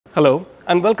Hello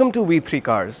and welcome to V3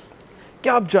 cars.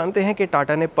 क्या आप जानते हैं कि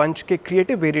टाटा ने पंच के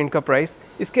क्रिएटिव वेरिएंट का प्राइस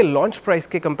इसके लॉन्च प्राइस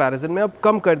के कंपैरिजन में अब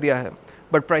कम कर दिया है,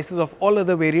 but prices of all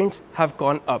other variants have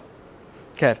gone up.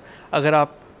 खैर, अगर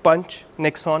आप पंच,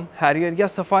 नेक्सॉन, हैरियर या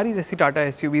सफारी जैसी टाटा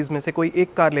एसयूवीज़ में से कोई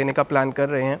एक कार लेने का प्लान कर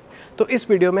रहे हैं तो इस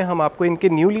वीडियो में हम आपको इनके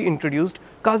न्यूली इंट्रोड्यूस्ड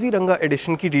काजीरंगा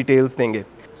एडिशन की डिटेल्स देंगे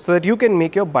so that you can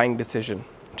make your buying decision.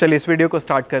 चलिए इस वीडियो को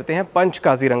स्टार्ट करते हैं पंच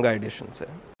काजीरंगा एडिशन से।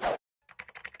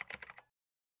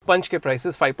 पंच के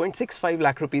प्राइसेस 5.65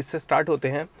 लाख रुपीस से स्टार्ट होते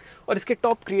हैं और इसके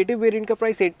टॉप क्रिएटिव वेरिएंट का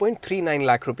प्राइस 8.39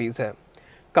 लाख रुपीस है।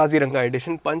 काजीरंगा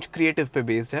एडिशन पंच क्रिएटिव पे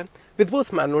बेस्ड है with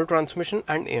both manual transmission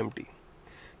and AMT।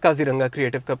 Kaziranga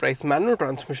creative का प्राइस मैनुअल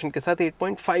ट्रांसमिशन के साथ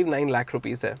 8.59 लाख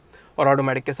रुपीस है और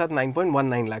ऑटोमेटिक के साथ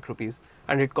 9.19 lakh rupees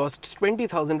and it cost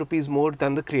 20,000 rupees more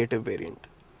than the creative variant.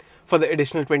 For the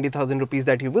additional 20,000 rupees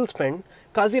that you will spend,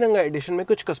 Kaziranga addition में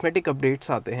कुछ cosmetic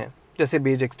updates आते हैं जैसे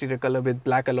beige exterior colour with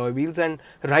black alloy wheels and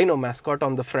rhino mascot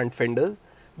on the front fenders,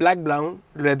 black brown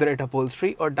leatherette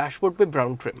upholstery और dashboard पे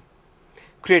brown trim.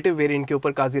 Creative variant के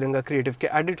ऊपर Kaziranga creative के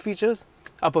एडेड फीचर्स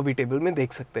आप अभी टेबल में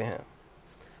देख सकते हैं।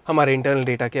 हमारे इंटरनल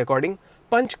डेटा के अकॉर्डिंग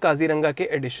पंच काजीरंगा के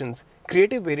एडिशंस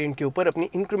क्रिएटिव वेरिएंट के ऊपर अपनी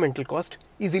इंक्रीमेंटल कॉस्ट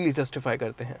इजीली जस्टिफाई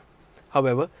करते हैं।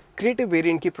 हाउएवर, क्रिएटिव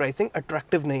वेरिएंट की प्राइसिंग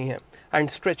अट्रैक्टिव नहीं है and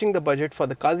stretching the budget for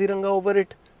the Kaziranga over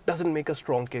it doesn't make a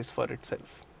strong case for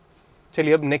itself.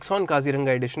 चलिए अब नेक्सॉन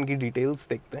काजीरंगा एडिशन की डिटेल्स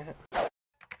देखते हैं।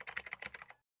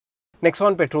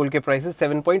 नेक्सॉन पेट्रोल के प्राइसेस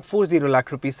 7.40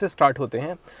 लाख रुपीस से स्टार्ट होते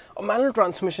हैं और मैनुअल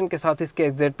ट्रांसमिशन के साथ इसके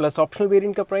XZ प्लस ऑप्शनल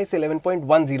वेरिएंट का प्राइस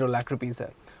 11.10 लाख रुपीस है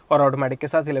और ऑटोमेटिक के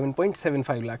साथ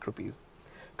 11.75 lakh rupees.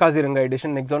 Kaziranga edition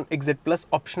Nexon XZ plus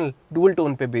optional dual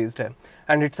tone पे बेस्ड है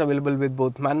and it's available with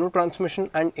both manual transmission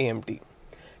and AMT।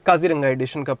 Kaziranga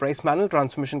addition का प्राइस मैनुअल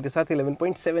ट्रांसमिशन के साथ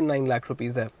 11.79 लाख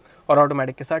रुपीस है और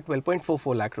ऑटोमेटिक के साथ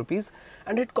 12.44 lakh rupees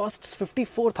and it costs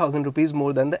 54,000 rupees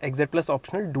more than the XZ plus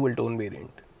optional dual tone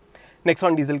variant.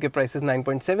 Nexon diesel के prices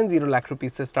 9.70 lakh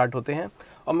rupees से start होते हैं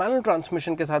और मैनुअल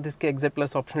ट्रांसमिशन के साथ इसके XZ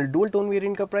plus optional dual tone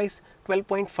variant का प्राइस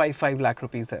 12.55 लाख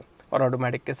रुपीस है और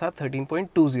ऑटोमेटिक के साथ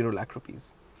 13.20 लाख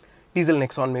रुपीस। डीजल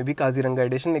नेक्सॉन में भी Kaziranga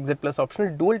addition XZ plus optional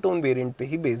dual tone variant पे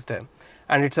ही बेस्ड है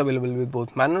and it's available with both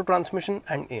manual transmission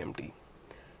and AMT।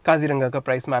 Kaziranga का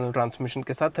प्राइस मैनुअल ट्रांसमिशन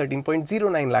के साथ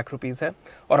 13.09 लाख रुपीस है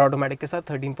और ऑटोमेटिक के साथ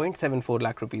 13.74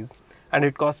 lakh rupees and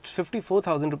it cost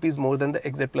 54,000 rupees more than the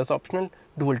XZ plus optional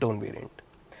dual tone variant.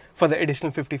 For the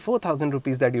additional 54,000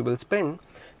 rupees that you will spend,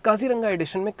 Kaziranga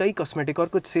addition में कई cosmetic और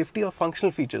कुछ सेफ्टी और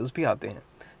फंक्शनल फीचर्स भी आते हैं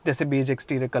जैसे beige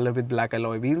exterior colour with black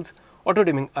alloy wheels, auto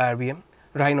dimming RVM,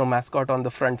 rhino mascot on the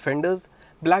front fenders,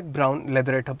 black brown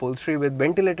leatherette upholstery with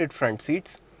ventilated front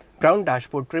seats, brown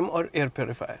dashboard trim और air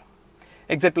purifier.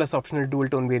 XZ plus optional dual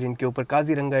tone variant के ऊपर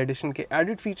Kaziranga addition के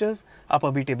added features आप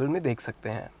अभी table में देख सकते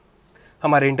हैं।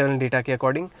 हमारे इंटरनल डेटा के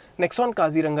अकॉर्डिंग नेक्सॉन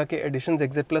काजीरंगा के editions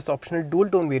XZ plus optional dual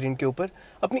tone variant के ऊपर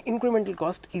अपनी इंक्रीमेंटल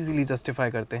कॉस्ट इजीली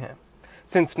जस्टिफाई करते हैं।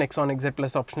 Since Nexon XZ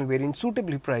plus optional variant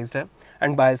suitably priced है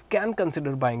and buyers can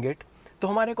consider buying it, तो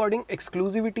हमारे अकॉर्डिंग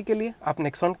एक्सक्लूसिविटी के लिए आप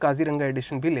नेक्सॉन काजीरंगा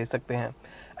एडिशन भी ले सकते हैं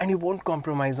and you won't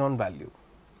compromise on value.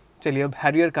 चलिए अब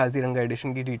हैरियर काजीरंगा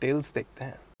एडिशन की डिटेल्स देखते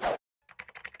हैं।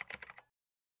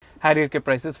 हैरियर के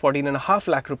प्राइसेस 14.5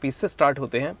 लाख रुपीस से स्टार्ट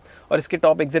होते हैं और इसके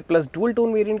top XZ plus dual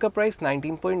tone variant का प्राइस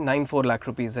 19.94 लाख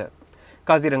रुपीस है।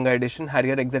 Kaziranga addition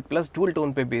Harrier XZ plus dual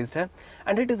tone पे बेस्ड है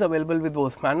and it is available with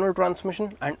both manual transmission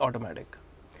and automatic.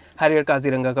 Harrier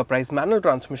Kaziranga का प्राइस मैनुअल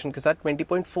ट्रांसमिशन के साथ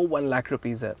 20.41 लाख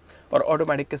रुपीस है और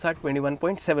ऑटोमेटिक के साथ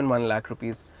 21.71 lakh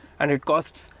rupees and it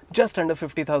costs just under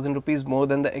 50,000 rupees more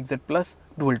than the XZ Plus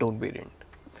dual tone variant.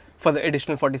 For the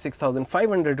additional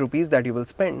 46,500 rupees that you will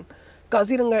spend,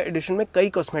 Kaziranga addition में कई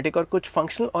cosmetic और कुछ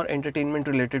फंक्शनल और एंटरटेनमेंट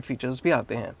रिलेटेड फीचर्स भी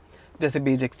आते हैं जैसे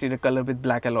beige exterior colour with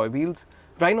black alloy wheels,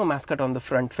 rhino mascot on the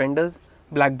front fenders,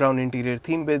 black brown interior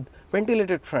theme with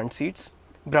ventilated front seats,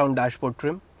 brown dashboard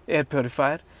trim, air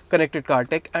purifier, connected car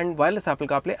take and wireless Apple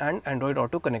CarPlay and Android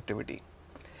auto connectivity.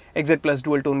 XZ plus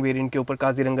dual tone variant के ऊपर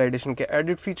Kaziranga addition के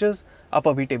added features आप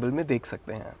अभी table में देख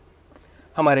सकते हैं।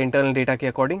 हमारे इंटरनल डेटा के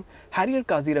अकॉर्डिंग हैरियर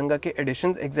काजीरंगा के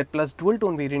editions XZ plus dual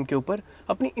tone variant के ऊपर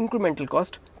अपनी इंक्रीमेंटल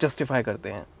कॉस्ट जस्टिफाई करते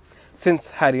हैं।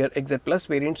 Since Harrier XZ plus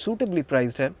variant suitably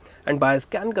priced है and buyers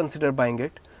can consider buying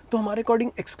it, तो हमारे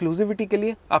अकॉर्डिंग एक्सक्लूसिविटी के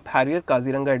लिए आप हैरियर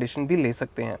काजीरंगा एडिशन भी ले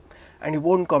सकते हैं and you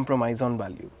won't compromise on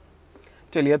value.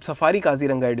 चलिए अब सफारी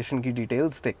काजीरंगा एडिशन की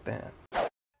डिटेल्स देखते हैं।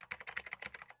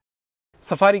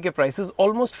 सफारी के प्राइसेस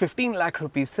ऑलमोस्ट 15 लाख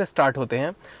रुपीस से स्टार्ट होते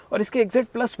हैं और इसके XZ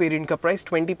प्लस वेरिएंट का प्राइस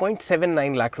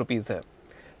 20.79 लाख रुपीस है।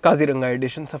 Kaziranga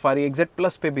addition safari XZ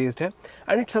plus पे बेस्ड है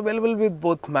and it's available with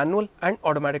both manual and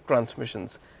automatic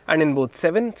transmissions and in both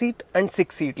 7 seat and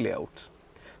 6 seat layouts.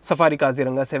 Safari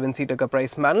Kaziranga 7 seater का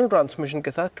प्राइस मैनुअल ट्रांसमिशन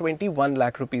के साथ 21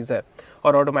 lakh rupees है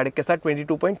और automatic के साथ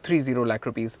 22.30 lakh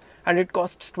rupees and it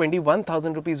costs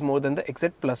 21,000 rupees more than the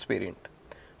एक्सेट plus variant.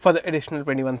 For the additional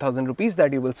 21,000 rupees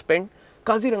that you will spend,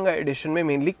 Kaziranga addition में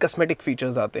mainly cosmetic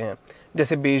features आते हैं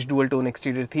जैसे beige dual tone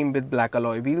exterior theme with black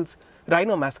alloy wheels,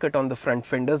 rhino mascot on the front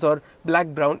fenders और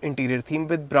black brown interior theme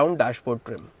with brown dashboard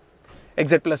trim.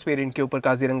 एक्सेट plus variant के ऊपर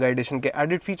Kaziranga addition के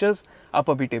added features आप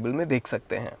अभी table में देख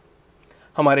सकते हैं।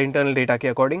 हमारे इंटरनल डेटा के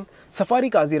अकॉर्डिंग सफारी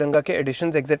काजीरंगा के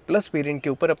एडिशंस एक्सेट प्लस वेरिएंट के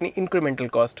ऊपर अपनी इंक्रीमेंटल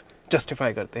कॉस्ट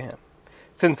जस्टिफाई करते हैं।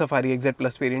 Since safari एक्सेट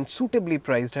plus variant suitably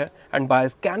priced है and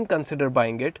buyers can consider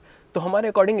buying it, तो हमारे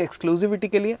अकॉर्डिंग एक्सक्लूसिविटी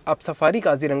के लिए आप सफारी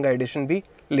काजीरंगा एडिशन भी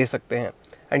ले सकते हैं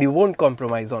and you won't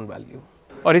compromise on value.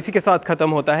 और इसी के साथ खत्म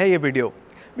होता है ये वीडियो।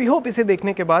 वी होप इसे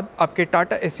देखने के बाद आपके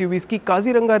टाटा एसयूवीज़ की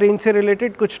काजीरंगा रेंज से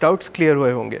रिलेटेड कुछ डाउट्स क्लियर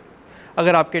हुए होंगे।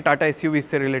 अगर आपके टाटा एसयूवीज़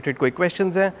से रिलेटेड कोई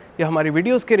क्वेश्चंस हैं या हमारी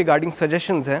वीडियोस के रिगार्डिंग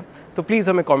सजेशंस हैं तो प्लीज़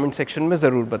हमें कमेंट सेक्शन में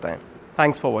ज़रूर बताएं।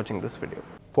 Thanks for watching this video.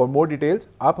 For more details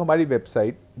आप हमारी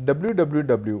वेबसाइट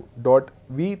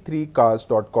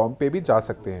www.v3cars.com पे भी जा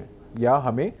सकते हैं या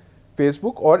हमें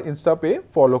फेसबुक और इंस्टा पे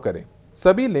फॉलो करें।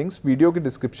 सभी लिंक्स वीडियो के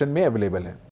डिस्क्रिप्शन में अवेलेबल हैं।